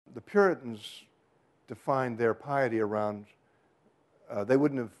the Puritans defined their piety around. They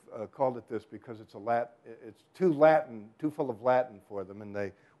wouldn't have called it this because it's too full of Latin for them, and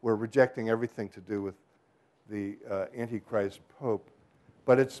they were rejecting everything to do with the Antichrist Pope.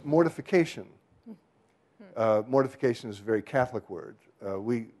 But it's mortification. Mortification is a very Catholic word.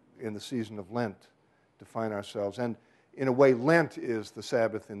 We, in the season of Lent, define ourselves. And in a way, Lent is the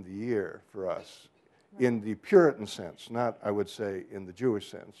Sabbath in the year for us, in the Puritan sense, not, I would say, in the Jewish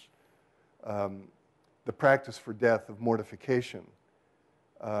sense. The practice for death of mortification.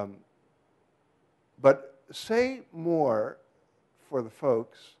 But say more for the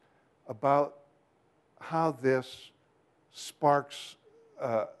folks about how this sparks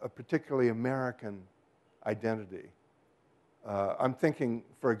a particularly American identity. I'm thinking,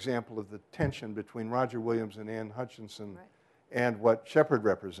 for example, of the tension between Roger Williams and Anne Hutchinson and what Shepherd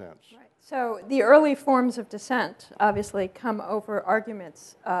represents. Right. So the early forms of dissent obviously come over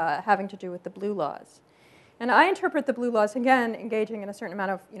arguments having to do with the Blue Laws. And I interpret the Blue Laws, again, engaging in a certain amount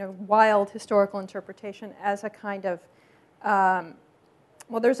of wild historical interpretation as a kind of,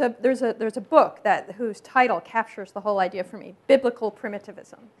 well, there's a book whose title captures the whole idea for me, Biblical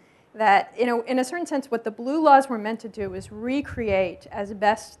Primitivism. That, in a certain sense, what the Blue Laws were meant to do was recreate as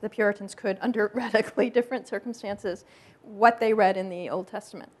best the Puritans could, under radically different circumstances, what they read in the Old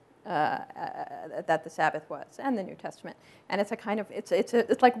Testament, that the Sabbath was, and the New Testament. And it's a kind of, it's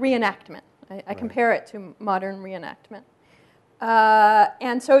like reenactment. I compare it to modern reenactment.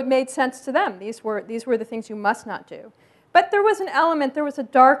 And so it made sense to them. These were the things you must not do. But there was an element, there was a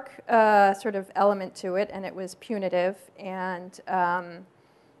dark sort of element to it, and it was punitive, and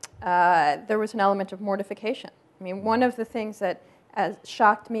there was an element of mortification. I mean, one of the things that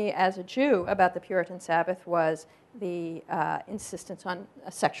shocked me as a Jew about the Puritan Sabbath was the insistence on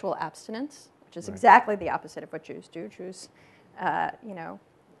sexual abstinence, which is exactly the opposite of what Jews do. Jews,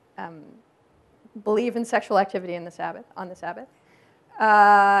 believe in sexual activity on the Sabbath,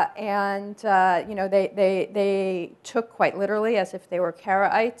 they took quite literally, as if they were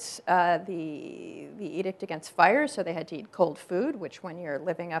Karaites, the edict against fire. So they had to eat cold food, which, when you're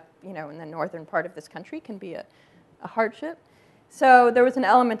living up, in the northern part of this country, can be a hardship. So there was an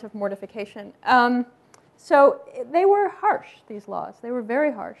element of mortification. So they were harsh, these laws. They were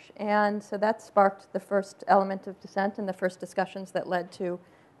very harsh, and so that sparked the first element of dissent and the first discussions that led to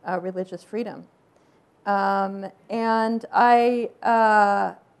religious freedom. And I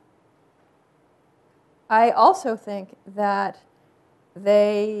also think that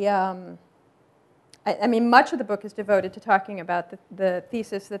they, I mean, much of the book is devoted to talking about the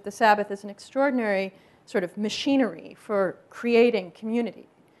thesis that the Sabbath is an extraordinary sort of machinery for creating community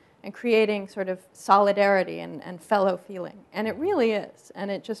and creating sort of solidarity and fellow feeling. And it really is, and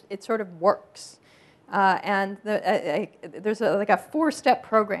it sort of works. And there's like a 4-step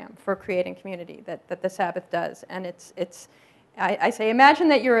program for creating community that the Sabbath does. And I say, imagine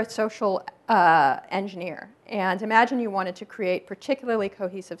that you're a social engineer, and imagine you wanted to create particularly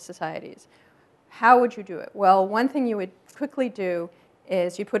cohesive societies. How would you do it? Well, one thing you would quickly do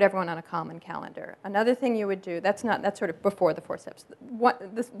is you put everyone on a common calendar. Another thing you would do, that's sort of before the 4 steps.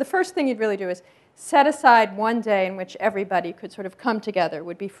 The first thing you'd really do is set aside one day in which everybody could sort of come together,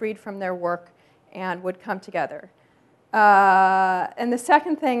 would be freed from their work, and would come together. And the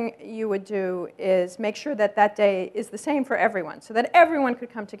second thing you would do is make sure that that day is the same for everyone, so that everyone could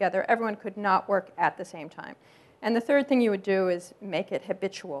come together, everyone could not work at the same time. And the third thing you would do is make it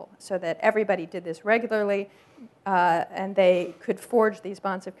habitual, so that everybody did this regularly, and they could forge these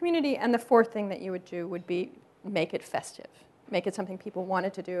bonds of community. And the fourth thing that you would do would be make it festive, make it something people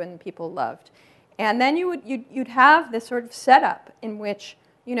wanted to do and people loved. And then you'd have this sort of setup in which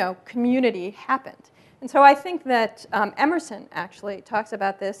community happened. And so I think that Emerson actually talks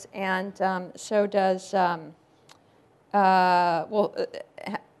about this, and so does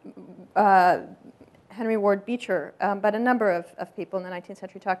Henry Ward Beecher, but a number of people in the 19th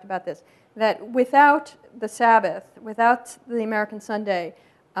century talked about this, that without the Sabbath, without the American Sunday,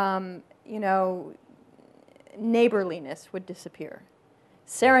 neighborliness would disappear.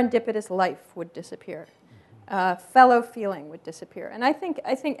 Serendipitous life would disappear. Fellow feeling would disappear. And I think,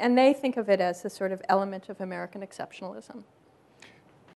 and they think of it as the sort of element of American exceptionalism.